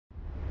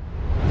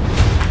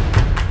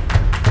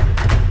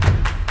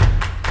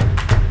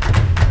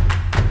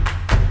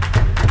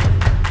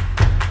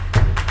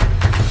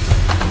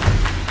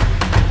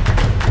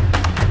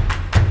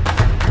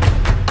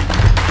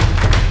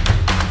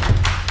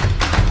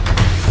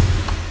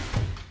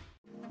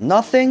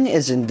Nothing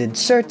is indeed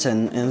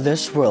certain in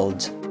this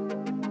world.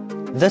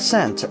 The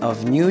scent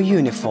of new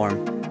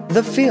uniform,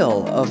 the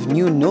feel of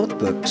new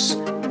notebooks,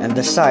 and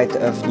the sight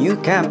of new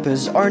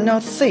campus are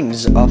now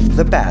things of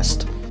the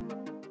past.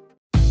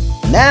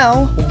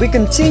 Now, we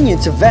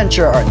continue to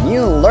venture our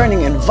new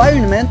learning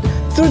environment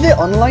through the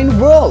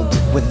online world.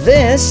 With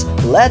this,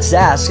 let's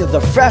ask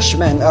the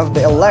freshmen of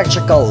the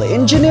Electrical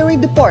Engineering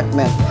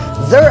Department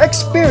their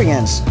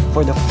experience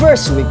for the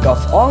first week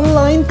of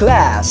online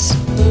class.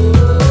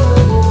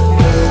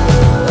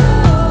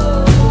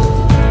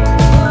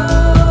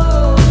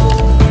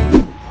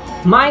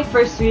 My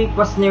first week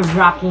was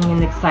nerve-wracking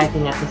and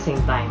exciting at the same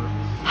time.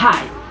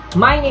 Hi,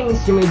 my name is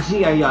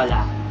JIIEE,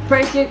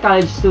 first-year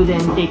college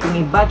student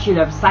taking a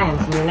Bachelor of Science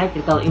in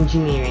Electrical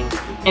Engineering,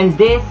 and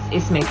this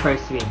is my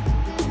first week.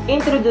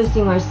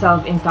 Introducing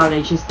yourself in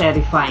college is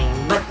terrifying,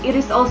 but it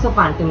is also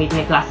fun to meet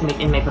my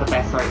classmates and my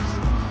professors.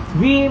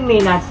 We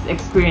may not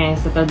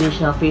experience the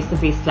traditional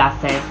face-to-face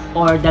classes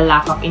or the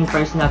lack of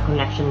in-personal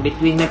connection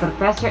between my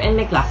professor and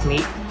my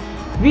classmate.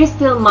 We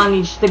still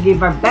manage to give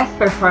our best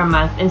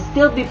performance and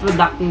still be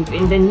productive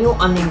in the new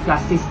online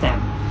class system.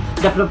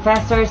 The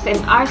professors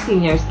and our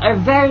seniors are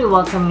very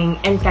welcoming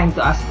and kind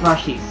to us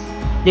Froshies.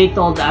 They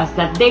told us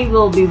that they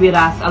will be with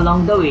us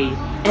along the way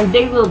and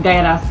they will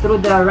guide us through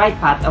the right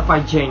path of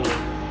our journey.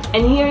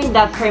 And hearing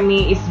that for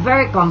me is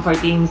very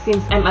comforting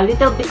since I'm a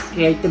little bit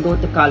scared to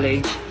go to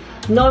college,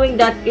 knowing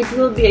that it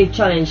will be a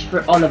challenge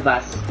for all of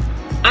us.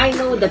 I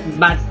know that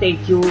Advanced State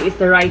U is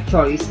the right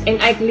choice,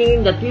 and I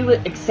claim that we will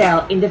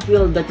excel in the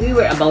field that we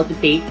were about to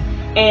take,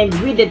 and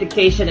with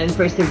dedication and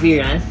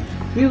perseverance,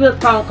 we will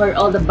conquer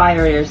all the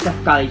barriers of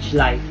college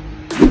life.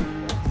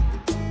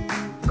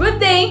 Good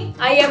day!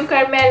 I am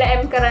Carmela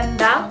M.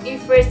 Carandang, a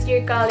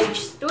first-year college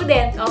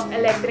student of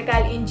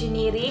Electrical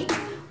Engineering,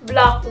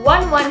 Block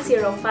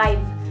 1105.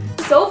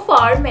 So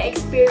far, my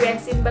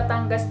experience in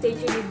Batangas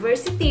State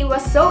University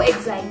was so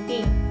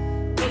exciting.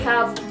 We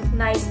have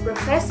nice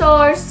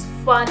professors,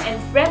 fun and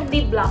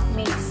friendly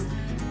blockmates.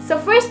 Sa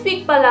first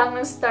week pa lang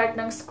ng start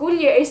ng school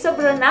year ay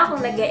sobra na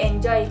akong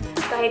nag-e-enjoy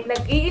kahit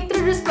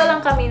nag-i-introduce pa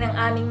lang kami ng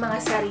aming mga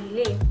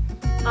sarili.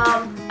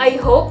 I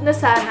hope na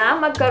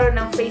sana magkaroon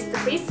ng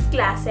face-to-face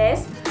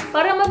classes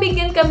para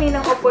mabigyan kami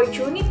ng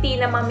opportunity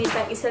na ma-meet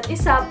ang isa't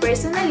isa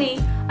personally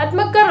at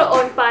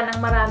magkaroon pa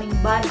ng maraming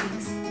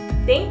bondings.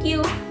 Thank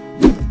you!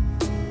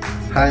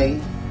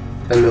 Hi!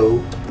 Hello!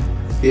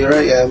 Here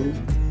I am,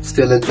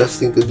 still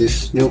adjusting to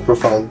this new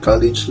profound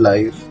college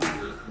life.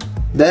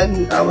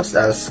 Then I was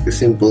asked a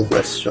simple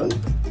question.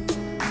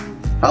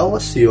 How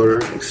was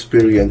your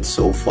experience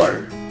so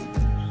far?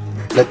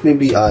 Let me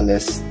be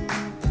honest,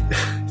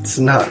 it's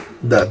not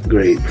that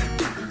great.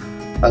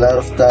 A lot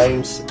of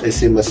times I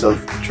see myself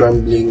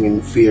trembling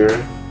in fear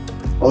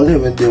only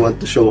when they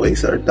want to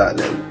showcase our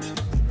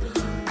talent.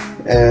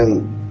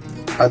 And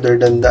other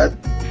than that,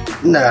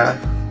 nah,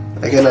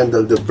 I can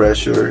handle the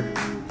pressure.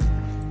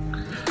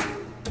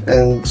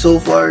 And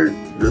so far,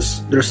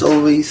 there's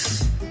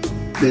always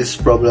this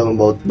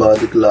problem about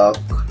body clock,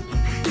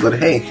 but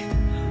hey,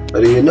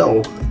 what do you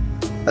know?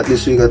 At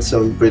least we got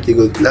some pretty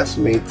good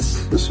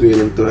classmates who's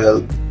willing to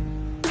help,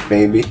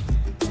 maybe.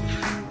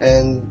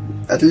 And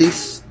at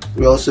least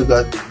we also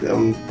got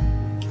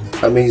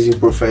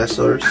amazing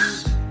professors.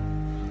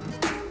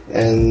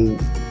 And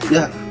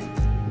yeah,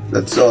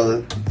 that's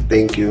all.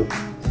 Thank you.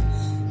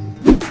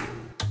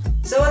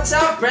 So what's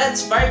up, Red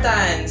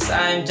Spartans?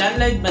 I'm John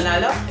Lloyd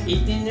Manalo,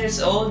 18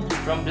 years old,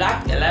 from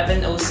Block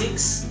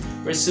 1106,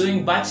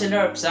 pursuing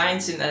Bachelor of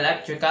Science in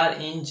Electrical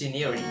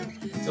Engineering.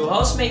 So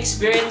how's my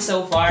experience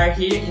so far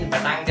here in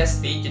Batangas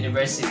State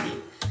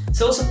University?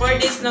 So sa 4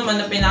 days naman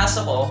na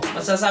pinasok ko,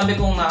 masasabi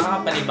kong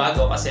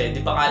nakakapanibago kasi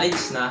di ba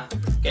college na,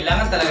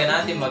 kailangan talaga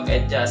natin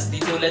mag-adjust. Di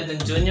tulad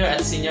ng junior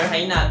at senior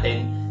high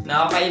natin,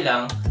 na okay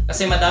lang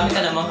kasi madami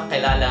ka namang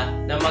kakilala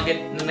na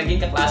naging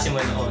kaklase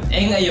mo noon.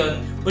 Eh ngayon,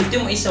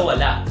 ultimo isa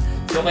wala.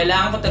 So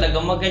kailangan ko talaga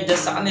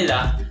mag-adjust sa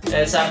kanila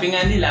dahil sabi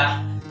nga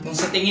nila, kung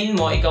sa tingin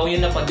mo ikaw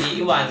yung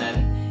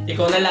napag-iiwanan,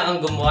 ikaw na lang ang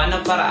gumawa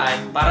ng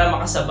paraan para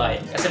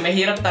makasabay. Kasi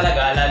mahirap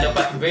talaga lalo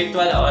pat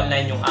virtual o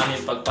online yung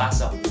aming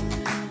pagpasok.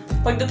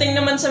 Pagdating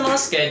naman sa mga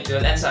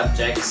schedule and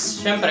subjects,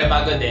 syempre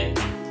bago din.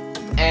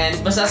 And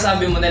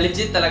masasabi mo na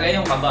legit talaga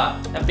yung kaba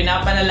na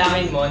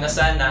pinapanalangin mo na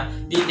sana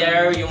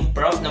DDR yung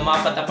prof na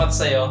mapatapat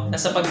sa'yo na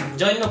sa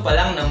pag-join mo pa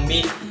lang ng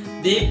meet,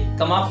 di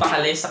ka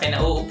mapakali sa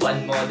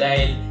kinauupuan mo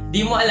dahil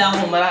di mo alam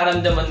kung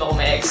mararamdaman mo kung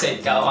may excite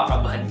ka o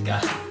kakabahan ka.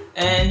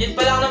 And yun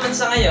pa lang naman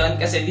sa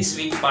ngayon kasi this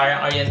week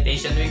parang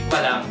orientation week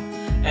pa lang.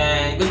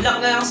 And good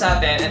luck na lang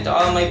sa atin and to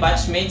all my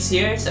batchmates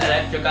here sa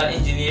Electrical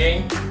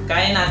Engineering.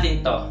 Kaya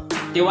natin to.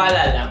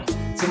 Tiwala lang.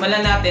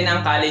 Simulan natin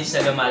ang college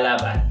na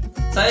lumalaban.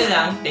 So yun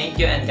lang, thank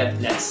you and God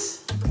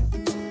bless.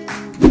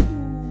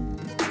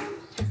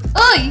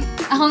 Uy!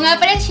 Ako nga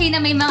pala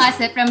Shayna May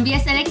Mangasep from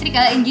BS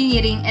Electrical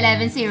Engineering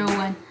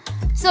 1101.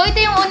 So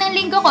ito yung unang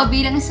linggo ko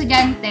bilang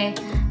estudyante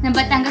ng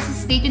Batangas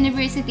State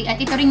University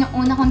at ito rin yung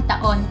una kong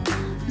taon.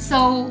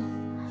 So,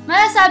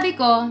 masasabi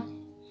ko,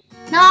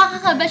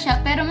 nakakakaba siya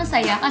pero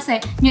masaya kasi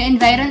new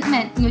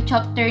environment, new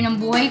chapter ng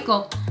buhay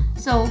ko.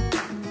 So,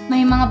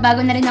 may mga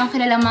bago na rin akong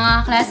kilalang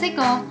mga klase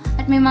ko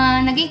at may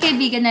mga naging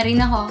kaibigan na rin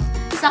ako.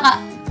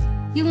 Saka,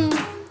 yung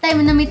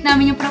time na meet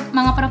namin yung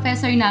mga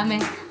professor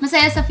namin,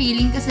 masaya sa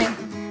feeling kasi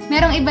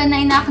merong iba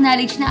na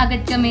ina-acknowledge na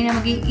agad kami na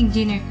maging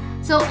engineer.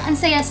 So, ang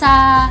saya sa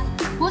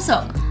puso.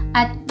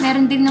 At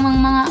meron din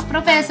namang mga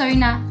professor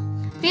na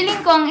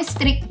feeling ko ang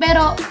strict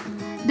pero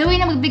the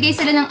way na magbigay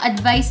sila ng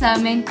advice sa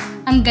amin,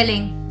 ang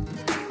galing.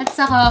 At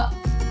saka,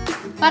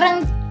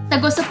 parang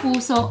tago sa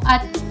puso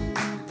at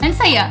ang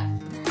saya.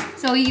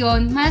 So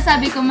yun,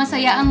 masasabi ko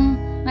masaya ang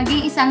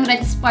maging isang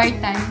Red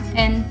Spartan.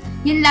 And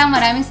yun lang,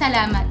 maraming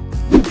salamat.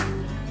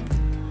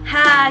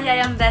 Hi,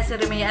 I am Bessie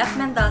Remea F.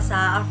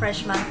 Mendoza, a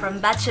freshman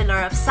from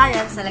Bachelor of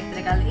Science,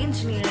 Electrical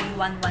Engineering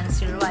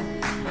 1101.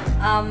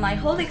 My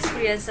whole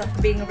experience of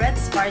being Red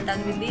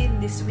Spartan within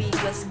this week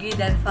was good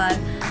and fun.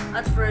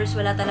 At first,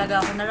 wala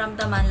talaga ako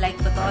naramdaman like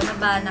totoo na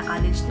ba, na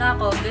college na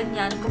ako,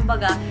 ganyan.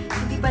 Kumbaga,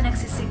 hindi pa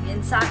nagsisig in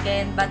sa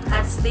akin. But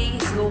as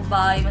days go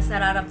by, mas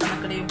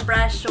nararamdaman ko na yung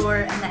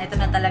pressure na ito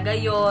na talaga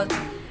yon.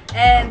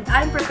 And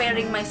I'm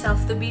preparing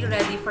myself to be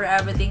ready for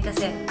everything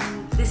kasi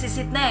this is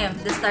it na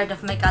the start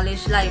of my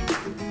college life.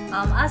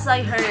 As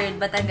I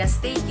heard,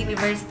 Batangas State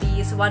University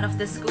is one of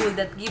the schools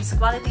that gives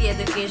quality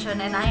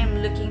education and I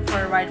am looking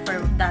forward for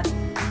that.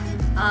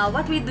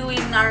 What we do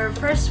in our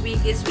first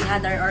week is we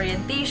had our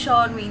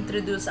orientation, we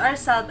introduced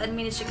ourselves and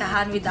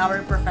minishikahan with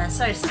our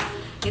professors.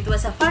 It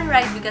was a fun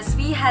ride because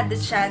we had the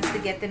chance to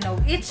get to know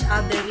each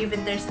other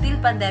even there's still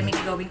pandemic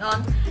going on.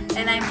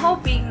 And I'm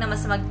hoping na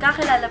mas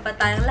magkakilala pa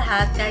tayong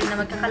lahat kahit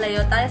na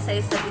magkakalayo tayo sa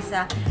isa't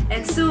isa.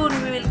 And soon,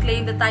 we will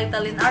claim the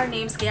title in our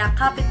names kaya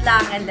kapit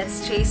lang and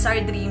let's chase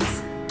our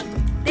dreams.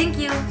 Thank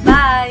you!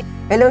 Bye!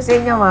 Hello sa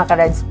inyo mga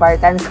ka-Red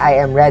Spartans! I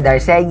am Red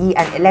Arsegi,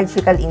 an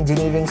electrical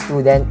engineering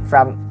student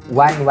from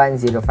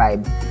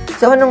 1105.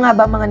 So ano nga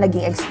ba mga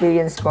naging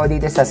experience ko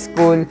dito sa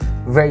school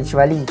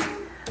virtually?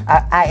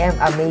 I am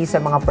amazed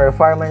sa mga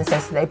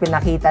performances na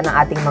ipinakita ng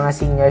ating mga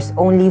seniors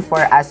only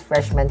for us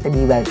freshmen to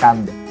be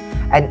welcomed.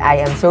 And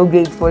I am so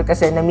grateful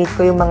kasi na-meet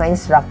ko yung mga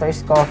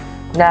instructors ko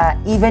na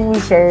even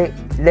we share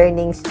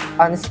learnings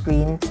on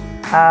screen,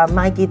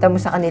 makikita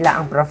mo sa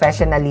kanila ang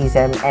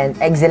professionalism and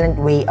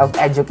excellent way of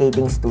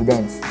educating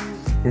students.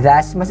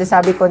 Thus,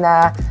 masasabi ko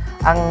na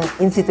ang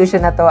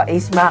institution na to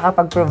is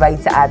makakapag-provide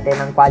sa atin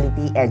ng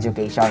quality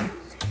education.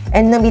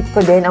 And na-meet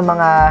ko din ang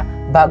mga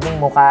bagong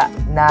muka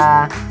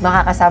na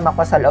makakasama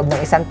ko sa loob ng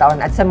 1 taon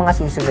at sa mga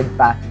susunod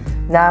pa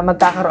na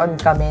magkakaroon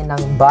kami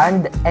ng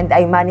bond and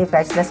I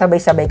manifest na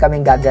sabay-sabay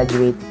kaming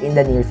gagraduate in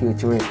the near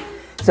future.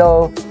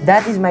 So,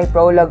 that is my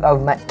prologue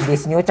of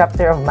this new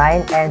chapter of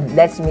mine and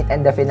let's meet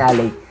in the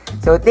finale.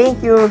 So,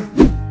 thank you!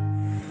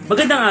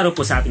 Magandang araw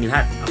po sa ating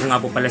lahat. Ako nga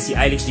po pala si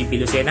Alex G.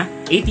 Pilocena,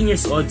 18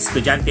 years old,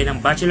 estudyante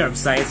ng Bachelor of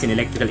Science in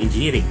Electrical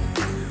Engineering.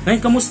 Ngayon,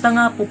 kamusta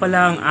nga po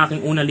pala ang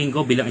aking unang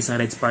linggo bilang isang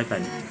Red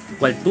Spartan?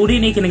 Well, tuloy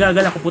na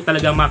kinagagala ko po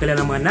talaga makilala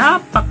ng mga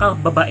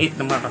napakababait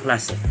ng mga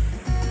kaklase.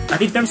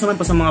 At in terms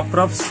naman po sa mga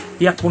profs,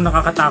 tiyak po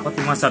nakakatakot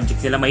yung mga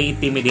subjects nila, may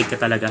intimidate ka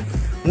talaga.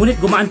 Ngunit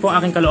gumaan po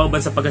ang aking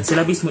kalooban sapagkat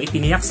sila mismo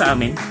itiniyak sa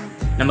amin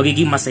na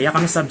magiging masaya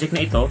kami subject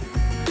na ito,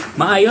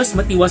 maayos,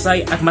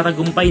 matiwasay at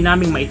matagumpay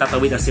naming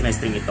maitatawid ang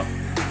semestring ito.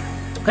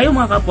 Kayo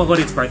mga kapwa ko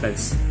Red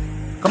Spartans,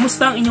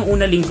 kamusta ang inyong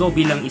unang linggo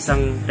bilang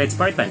isang Red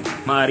Spartan?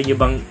 Maaari nyo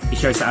bang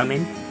i-share sa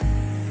amin?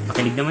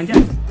 Makinig naman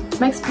dyan.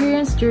 My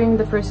experience during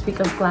the first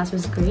week of class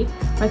was great.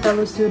 My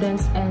fellow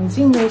students and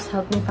seniors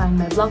helped me find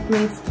my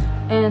blockmates,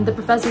 and the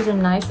professors are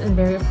nice and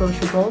very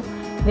approachable.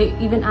 They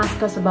even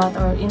asked us about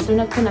our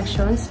internet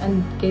connections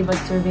and gave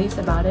us surveys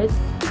about it.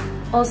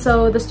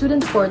 Also, the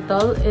student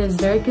portal is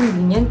very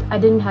convenient. I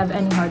didn't have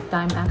any hard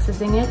time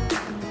accessing it.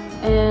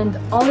 And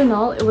all in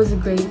all, it was a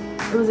great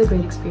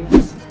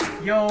experience.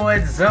 Yo,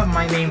 what's up?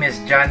 My name is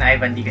John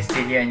Ivan Di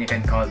Castillo and you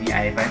can call me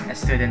Ivan, a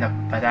student of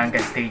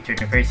Batangas State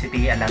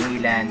University,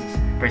 Alangilan,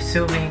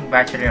 pursuing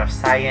Bachelor of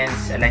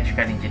Science,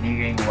 Electrical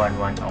Engineering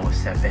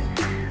 1107.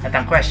 At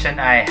ang question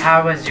ay,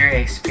 how was your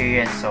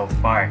experience so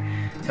far?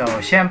 So,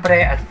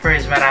 syempre, at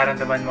first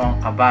mararamdaman mo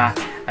ang kaba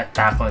at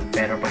takot,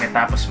 pero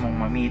pagkatapos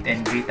mong ma-meet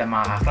and greet ang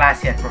mga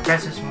kaklase at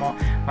professors mo,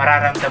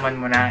 mararamdaman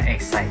mo na ang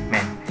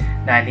excitement.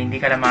 Dahil hindi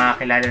ka lang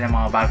makakilala ng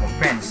mga bagong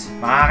friends,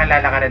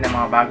 makakilala ka rin ng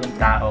mga bagong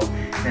tao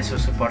na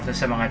susuporta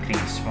sa mga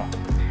dreams mo.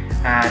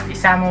 At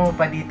isama mo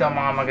pa dito ang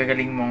mga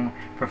magagaling mong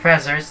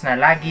professors na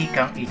lagi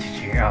kang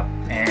i-cheer up.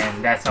 And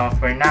that's all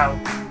for now.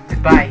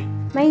 Goodbye!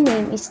 My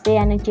name is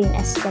Diana Jane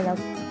Escalog.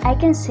 I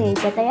can say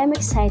that I am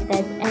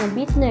excited and a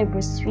bit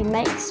nervous with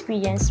my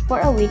experience for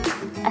a week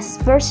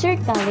as first-year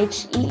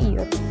college EE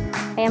youth.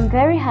 I am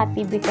very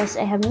happy because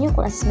I have new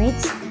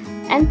classmates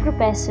and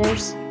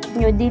professors,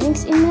 new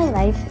dealings in my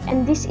life,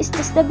 and this is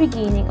just the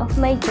beginning of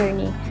my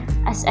journey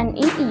as an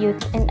EE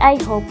youth, and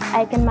I hope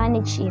I can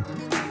manage it.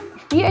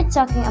 If we are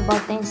talking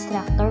about the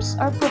instructors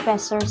or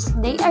professors,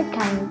 they are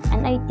kind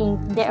and I think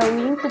they are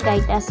willing to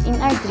guide us in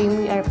our dream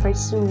we are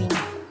pursuing.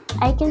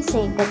 I can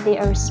say that they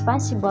are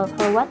responsible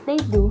for what they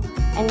do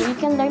and we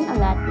can learn a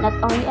lot not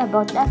only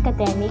about the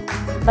academic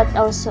but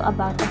also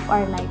about of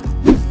our life.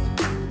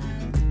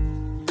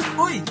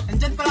 Uy!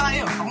 Andyan pala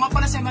kayo! Ako nga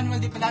pala si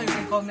Emmanuel Di Palayo, you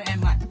can call me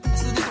Eman, a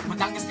student of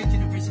Batangas State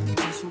University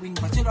pursuing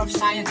Bachelor of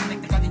Science in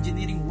Electrical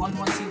Engineering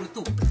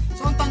 1102.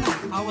 So ang tanong,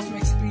 how was my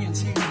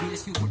experience here in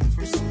BSU for the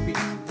first week?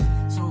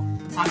 So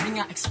sabi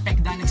nga,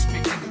 expect the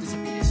unexpected dito sa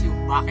BSU.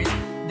 Bakit?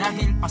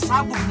 Dahil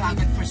pasabog na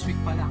agad first week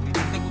pa lang.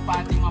 Itagdago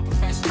pa ating mga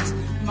professors,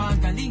 mga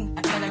galing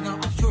at talagang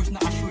assure sa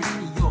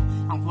iyo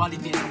ang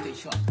quality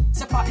education.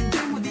 Sa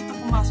pa-enjoy mo dito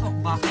pumasok.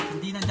 Bakit?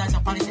 Hindi na dahil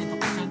sa quality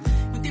education,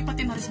 kundi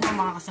pati na rin sa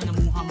mga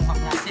kasalamuha mong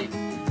kaklase.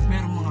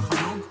 Merong mga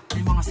kalog,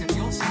 may mga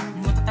seryoso,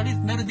 may matatalino,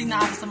 meron ding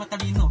naasa sa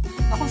matalino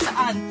na kung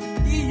saan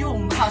iyong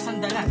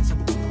masasandalan sa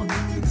buong taon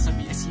dito sa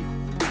BSU.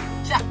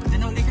 Siya,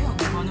 danauli kayo,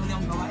 gagawa na uli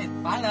ang gawain.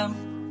 Paalam!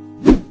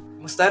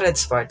 Musta Red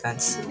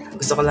Spartans?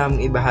 Gusto ko lang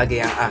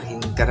ibahagi ang aking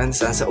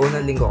karanasan sa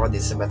unang linggo ko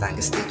dito sa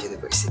Batangas State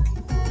University.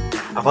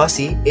 Ako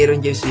si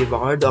Aaron James V.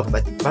 Bacardo of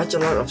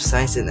Bachelor of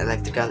Science in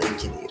Electrical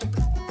Engineering.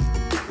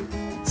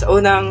 Sa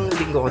unang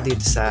linggo ko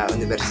dito sa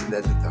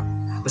universidad nito,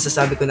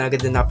 masasabi ko na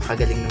agad na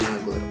napakagaling ng mga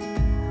guro.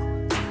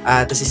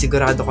 At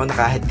nasisigurado ko na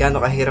kahit gaano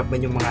kahirap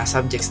man yung mga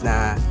subjects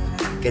na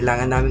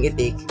kailangan naming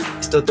i-take,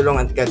 is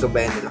tutulungan at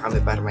gagabayan nila kami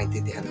para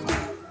maintindihan mo.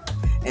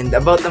 And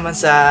about naman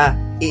sa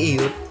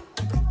JIIE,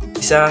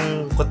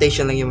 isang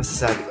quotation lang yung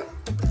masasabi ko.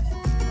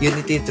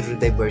 Unity through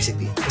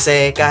diversity.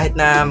 Kasi kahit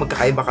na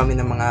magkakaiba kami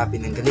ng mga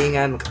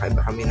pinanggalingan,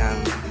 magkakaiba kami ng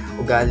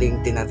ugaling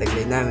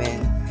tinataglay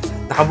namin,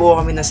 nakabuo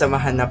kami ng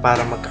samahan na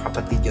para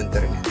magkakapatid yung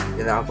turn.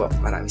 Yan lang po.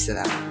 Maraming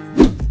salamat.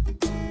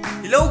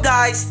 Hello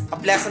guys! A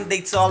pleasant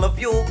day to all of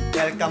you.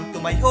 Welcome to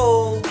my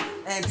home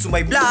and to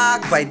my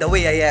vlog. By the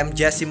way, I am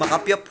JIIEE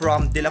Macapia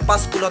from De La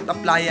Paz, Pulot,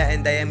 Aplaya,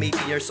 and I am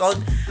 18 years old.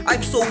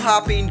 I'm so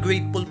happy and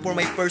grateful for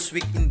my first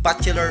week in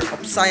Bachelor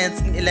of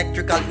Science in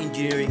Electrical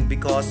Engineering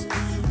because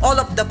all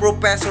of the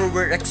professors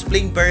were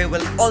explained very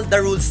well all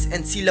the rules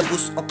and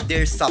syllabus of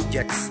their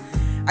subjects.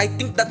 I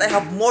think that I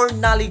have more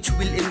knowledge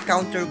will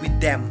encounter with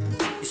them,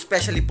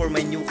 especially for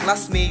my new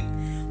classmate.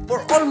 For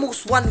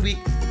almost 1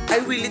 week,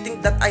 I really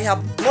think that I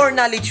have more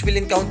knowledge will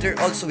encounter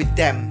also with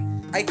them.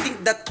 I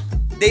think that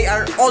they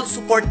are all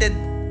supported,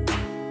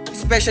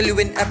 especially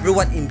when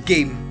everyone in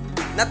game.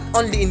 Not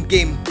only in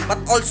game, but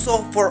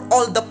also for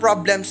all the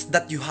problems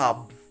that you have.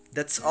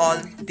 That's all.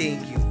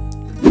 Thank you.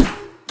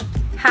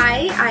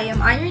 Hi, I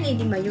am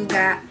Anirnady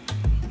Mayuga,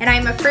 and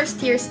I'm a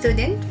first-year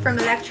student from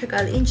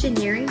Electrical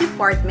Engineering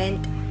Department.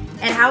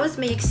 And how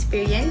was my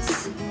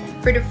experience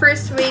for the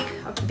first week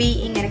of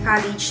being a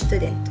college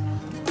student?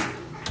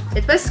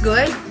 It was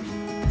good.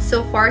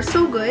 So far,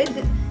 so good.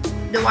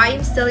 Though I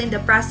am still in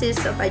the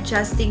process of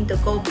adjusting to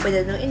cope with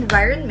a new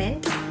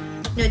environment,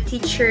 no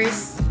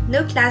teachers,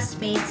 no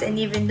classmates, and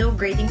even no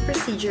grading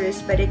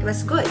procedures, but it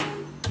was good.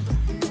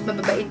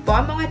 Mababait po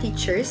ang mga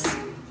teachers.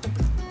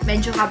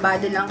 Medyo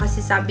kabado lang kasi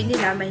sabi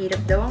nila mahirap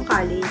daw ang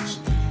college.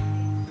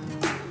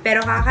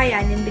 Pero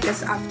kakayanin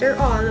because after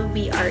all,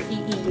 we are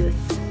EE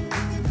youth.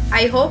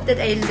 I hope that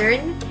I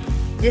learn,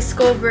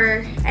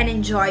 discover, and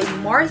enjoy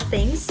more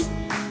things,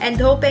 and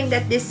hoping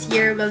that this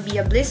year will be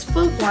a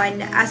blissful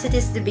one as it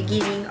is the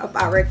beginning of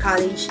our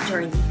college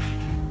journey.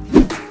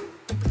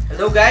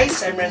 Hello guys,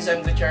 I'm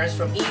Ranzan Gutierrez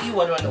from EE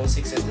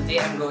 1106 and today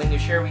I'm going to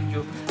share with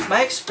you my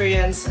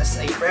experience as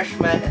a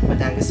freshman at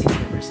Batangas State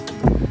University.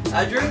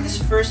 During this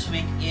first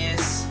week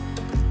it's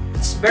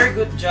very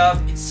good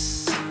job,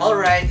 it's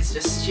alright, it's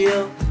just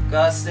chill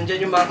because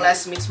nandiyan yung mga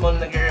classmates mo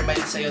na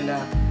nag-remind sa'yo na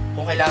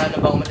kung kailangan na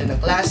bang umattend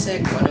ng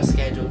klase, kung anong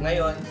schedule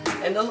ngayon.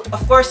 And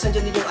of course,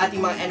 nandiyan din yung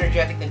ating mga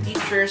energetic na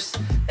teachers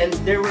and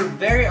they were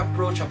very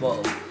approachable.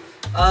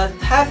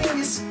 Having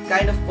this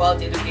kind of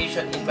quality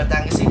education in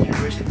Batangas State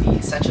University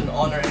is such an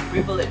honor and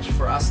privilege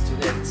for us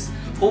students.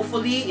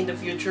 Hopefully, in the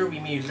future, we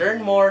may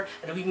learn more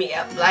and we may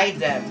apply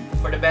them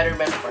for the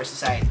betterment of our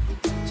society.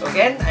 So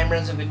again, I'm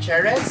Renzo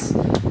Gutierrez,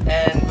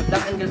 and good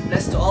luck and God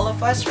bless to all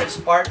of us, Red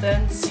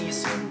Spartan. See you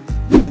soon.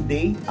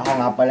 Today, ako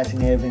nga pala si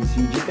Nevins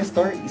Eugene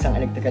Castor, isang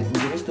electrical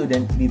engineering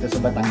student dito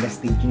sa Batangas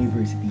State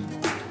University.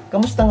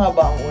 Kamusta nga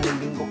ba ang unang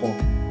linggo ko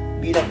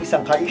bilang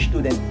isang college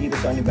student dito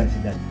sa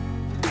universidad?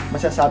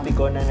 Masasabi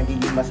ko na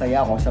nagiging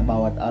masaya ako sa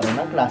bawat araw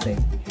ng klase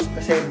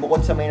kasi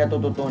bukod sa may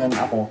natututunan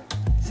ako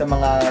sa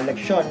mga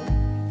leksyon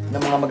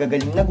ng mga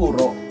magagaling na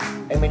guro,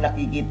 ay may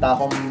nakikita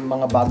akong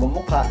mga bagong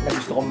mukha na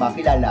gusto kong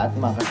makilala at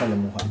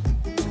makasalamuha.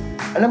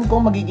 Alam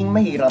kong magiging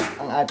mahirap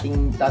ang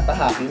ating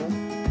tatahakin,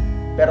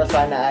 pero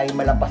sana ay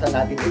malampasan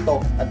natin ito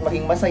at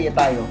maging masaya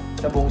tayo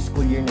sa buong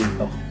school year na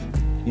ito.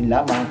 Yun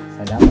lamang,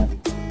 salamat.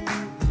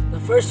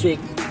 The first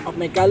week of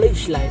my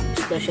college life,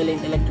 especially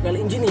in electrical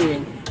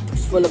engineering,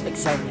 is full of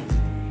excitement.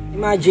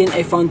 Imagine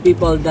I found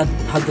people that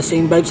had the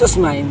same vibes as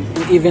mine,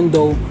 and even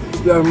though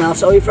we are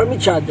miles away from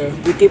each other,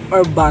 we keep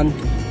our bond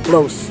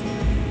close.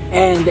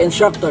 And the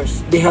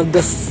instructors, they have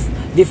this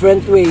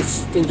different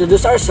ways to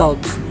introduce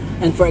ourselves.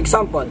 And for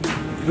example,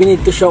 we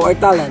need to show our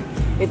talent.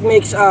 It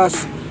makes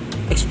us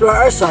explore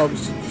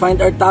ourselves,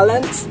 find our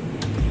talents,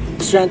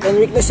 strengths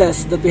and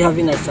weaknesses that we have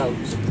in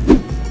ourselves.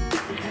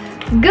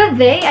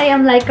 Good day, I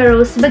am Laika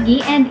Rose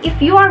Bagi, and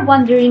if you are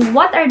wondering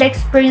what are the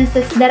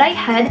experiences that I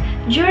had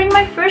during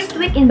my first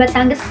week in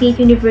Batangas State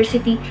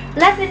University,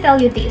 let me tell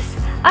you this.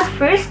 At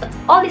first,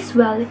 all is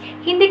well.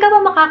 Hindi ka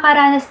pa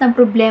makakaranas ng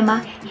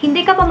problema,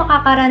 hindi ka pa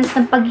makakaranas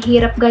ng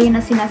paghihirap gaya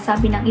na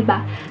sinasabi ng iba.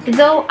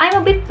 Though, I'm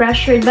a bit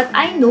pressured but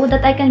I know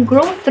that I can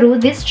grow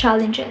through these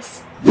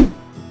challenges.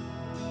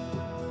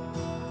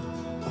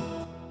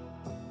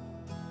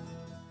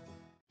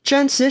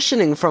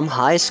 Transitioning from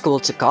high school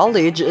to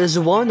college is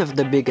one of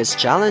the biggest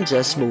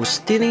challenges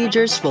most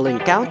teenagers will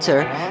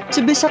encounter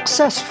to be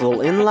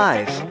successful in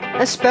life,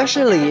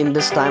 especially in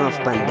this time of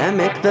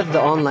pandemic that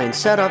the online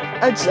setup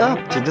adds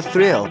up to the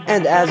thrill.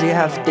 And as you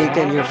have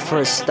taken your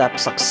first step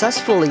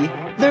successfully,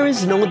 there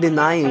is no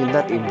denying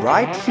that a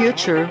bright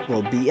future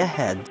will be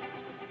ahead.